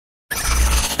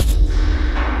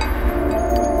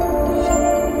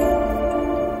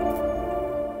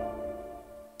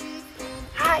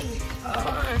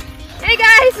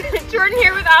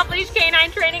off-leash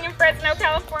canine training in Fresno,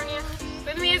 California.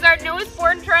 With me is our newest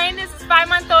board and train. This is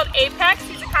 5-month-old Apex.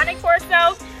 He's a kind of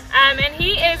Corso, and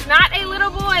he is not a little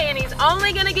boy, and he's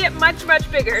only gonna get much, much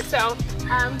bigger. So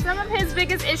some of his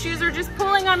biggest issues are just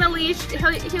pulling on the leash.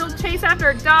 He'll chase after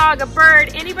a dog, a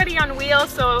bird, anybody on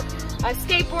wheels, so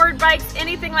skateboard, bikes,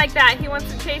 anything like that. He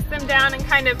wants to chase them down and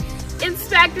kind of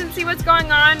inspect and see what's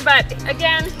going on. But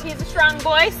again, he's a strong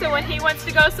boy, so when he wants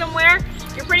to go somewhere,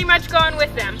 you're pretty much going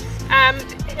with him.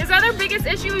 His other biggest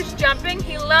issue is jumping.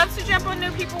 He loves to jump on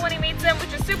new people when he meets them,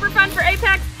 which is super fun for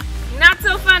Apex, not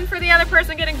so fun for the other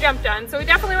person getting jumped on. So we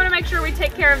definitely want to make sure we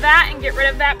take care of that and get rid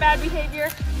of that bad behavior.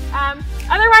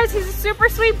 Otherwise, he's a super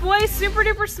sweet boy, super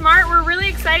duper smart. We're really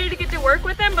excited to get to work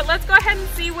with him, but let's go ahead and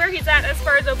see where he's at as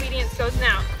far as obedience goes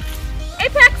now.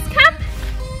 Apex, come.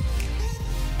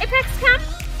 Apex, come.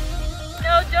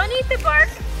 No, don't eat the bark.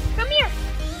 Come here.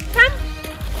 Come.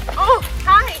 Oh,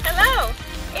 hi, hello.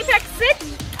 Apex,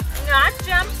 sit. Not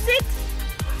jump, sit.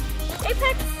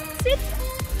 Apex, sit.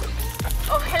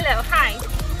 Oh, hello, hi.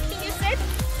 Can you sit?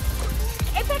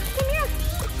 Apex, come here.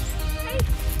 Hey,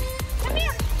 come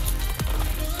here.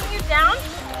 Can you down?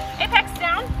 Apex,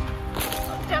 down.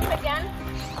 Jump again.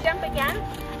 Jump again.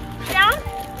 Down.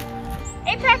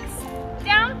 Apex,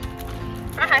 down.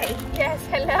 Hi, yes,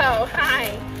 hello, hi.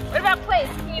 What about place?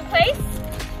 Can you place?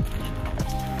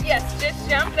 Yes, just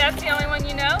jump, that's the only one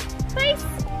you know. Place.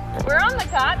 We're on the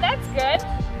cot, that's good.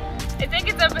 I think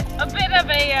it's a bit of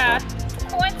a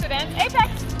coincidence.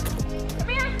 Apex, come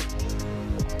here.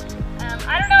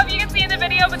 I don't know if you can see in the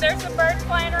video, but there's some birds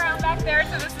flying around back there,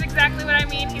 so this is exactly what I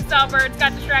mean. He saw birds,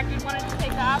 got distracted, wanted to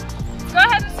take off. Go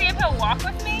ahead and see if he'll walk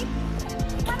with me.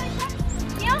 Come on, Apex,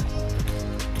 heel.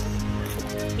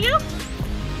 Heel.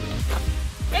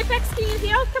 Apex, can you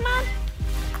heel? Come on.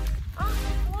 Oh,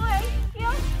 good boy.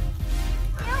 Heel.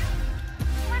 Heel.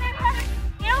 Come on, Apex.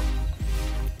 Heel.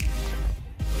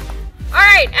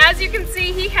 Alright, as you can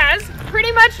see, he has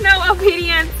pretty much no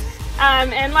obedience.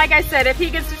 And like I said, if he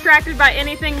gets distracted by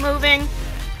anything moving,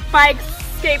 bikes,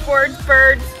 skateboards,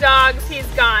 birds, dogs, he's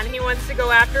gone. He wants to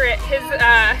go after it. His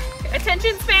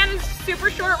attention span is super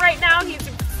short right now. He's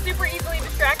super easily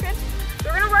distracted. So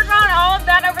we're gonna work on all of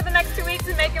that over the next 2 weeks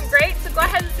and make him great. So go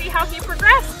ahead and see how he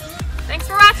progressed. Thanks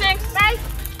for watching. Bye.